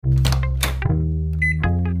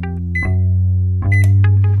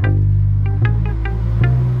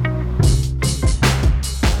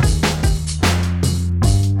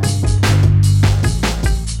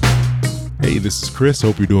Chris.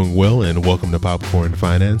 Hope you're doing well, and welcome to Popcorn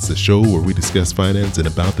Finance, the show where we discuss finance in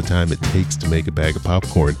about the time it takes to make a bag of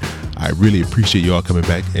popcorn. I really appreciate you all coming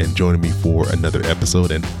back and joining me for another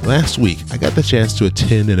episode. And last week, I got the chance to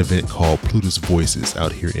attend an event called Plutus Voices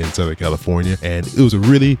out here in Southern California, and it was a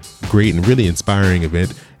really great and really inspiring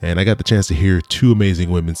event. And I got the chance to hear two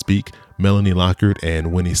amazing women speak, Melanie Lockhart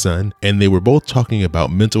and Winnie Sun, and they were both talking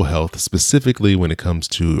about mental health, specifically when it comes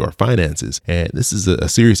to our finances. And this is a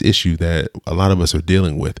serious issue that a lot of us are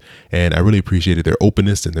dealing with. And I really appreciated their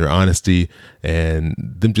openness and their honesty and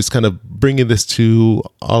them just kind of bringing this to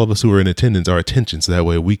all of us who are in attendance, our attention, so that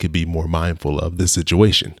way we could be more mindful of this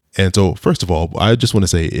situation. And so, first of all, I just want to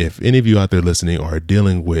say, if any of you out there listening are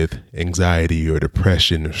dealing with anxiety or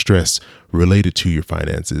depression or stress related to your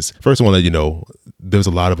finances, first I want to let you know, there's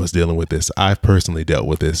a lot of us dealing with this. I've personally dealt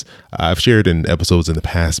with this. I've shared in episodes in the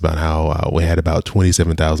past about how we had about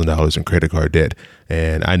 $27,000 in credit card debt.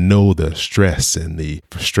 And I know the stress and the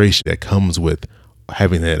frustration that comes with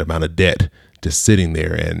having that amount of debt just sitting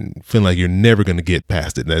there and feeling like you're never going to get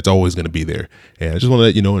past it, and it's always going to be there. And I just want to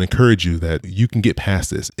let you know and encourage you that you can get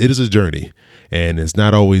past this. It is a journey, and it's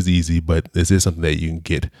not always easy, but this is something that you can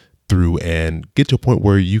get through and get to a point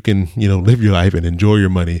where you can, live your life and enjoy your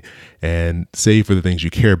money and save for the things you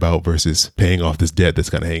care about versus paying off this debt that's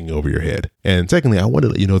kind of hanging over your head. And secondly, I want to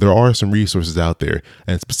let you know there are some resources out there,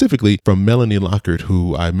 and specifically from Melanie Lockhart,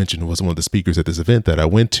 who I mentioned was one of the speakers at this event that I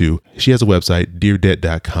went to. She has a website,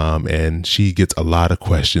 deardebt.com, and she gets a lot of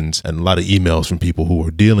questions and a lot of emails from people who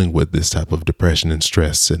are dealing with this type of depression and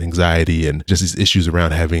stress and anxiety and just these issues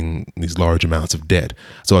around having these large amounts of debt.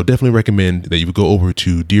 So I definitely recommend that you would go over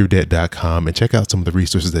to deardebt.com and check out some of the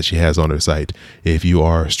resources that she has on her site if you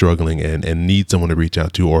are struggling and need someone to reach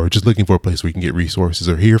out to, or just looking for a place where you can get resources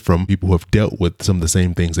or hear from people who have dealt with some of the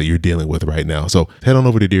same things that you're dealing with right now. So head on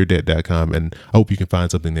over to deardebt.com, and I hope you can find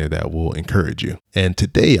something there that will encourage you. And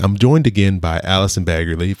today I'm joined again by Allison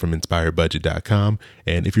Baggerly from InspiredBudget.com.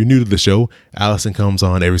 And if you're new to the show, Allison comes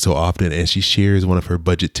on every so often and she shares one of her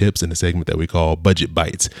budget tips in a segment that we call Budget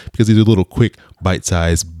Bites, because these are little quick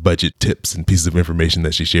bite-sized budget tips and pieces of information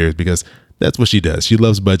that she shares, because that's what she does. She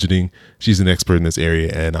loves budgeting. She's an expert in this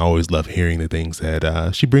area, and I always love hearing the things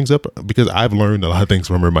that she brings up, because I've learned a lot of things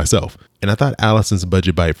from her myself. And I thought Allison's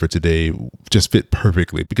budget bite for today just fit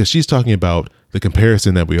perfectly, because she's talking about the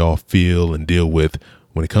comparison that we all feel and deal with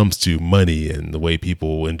when it comes to money and the way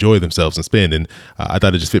people enjoy themselves and spend. And I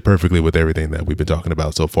thought it just fit perfectly with everything that we've been talking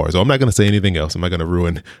about so far. So I'm not going to say anything else. I'm not going to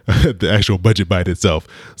ruin the actual budget bite itself.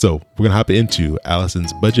 So we're going to hop into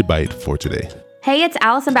Allison's budget bite for today. Hey, it's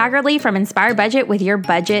Allison Baggerly from Inspired Budget with your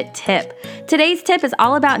budget tip. Today's tip is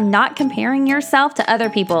all about not comparing yourself to other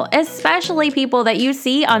people, especially people that you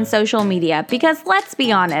see on social media. Because let's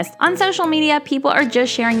be honest, on social media, people are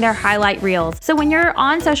just sharing their highlight reels. So when you're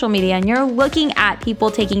on social media and you're looking at people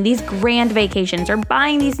taking these grand vacations or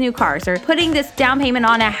buying these new cars or putting this down payment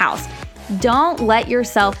on a house, don't let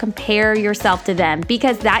yourself compare yourself to them,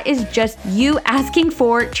 because that is just you asking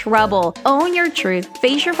for trouble. Own your truth,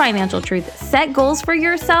 face your financial truth, set goals for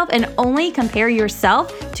yourself, and only compare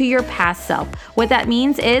yourself to your past self. What that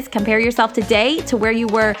means is compare yourself today to where you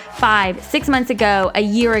were 5, 6 months ago, a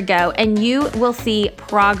year ago, and you will see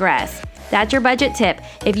progress. That's your budget tip.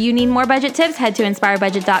 If you need more budget tips, head to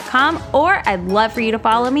InspiredBudget.com, or I'd love for you to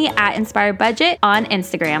follow me at InspiredBudget on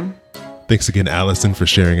Instagram. Thanks again, Allison, for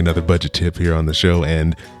sharing another budget tip here on the show.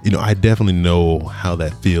 And, I definitely know how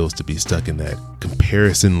that feels to be stuck in that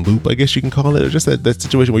comparison loop, I guess you can call it, or just that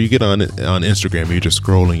situation where you get on Instagram, you're just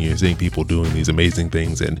scrolling, you're seeing people doing these amazing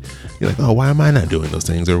things, and you're like, oh, why am I not doing those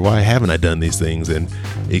things? Or why haven't I done these things? And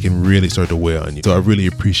it can really start to weigh on you. So I really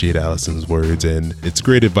appreciate Allison's words, and it's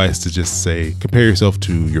great advice to just say, compare yourself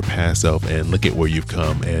to your past self and look at where you've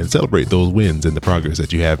come and celebrate those wins and the progress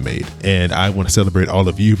that you have made. And I want to celebrate all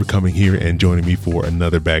of you for coming here and joining me for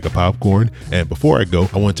another bag of popcorn. And before I go,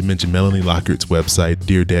 I want to mention Melanie Lockhart's website,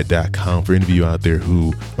 deardebt.com, for any of you out there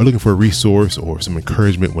who are looking for a resource or some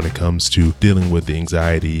encouragement when it comes to dealing with the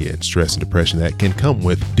anxiety and stress and depression that can come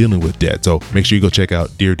with dealing with debt. So make sure you go check out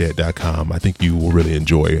deardebt.com. I think you will really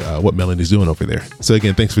enjoy what Melanie's doing over there. So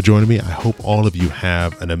again, thanks for joining me. I hope all of you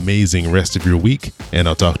have an amazing rest of your week, and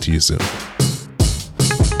I'll talk to you soon.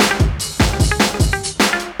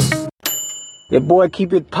 Yeah, boy,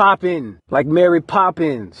 keep it poppin' like Mary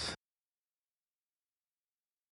Poppins.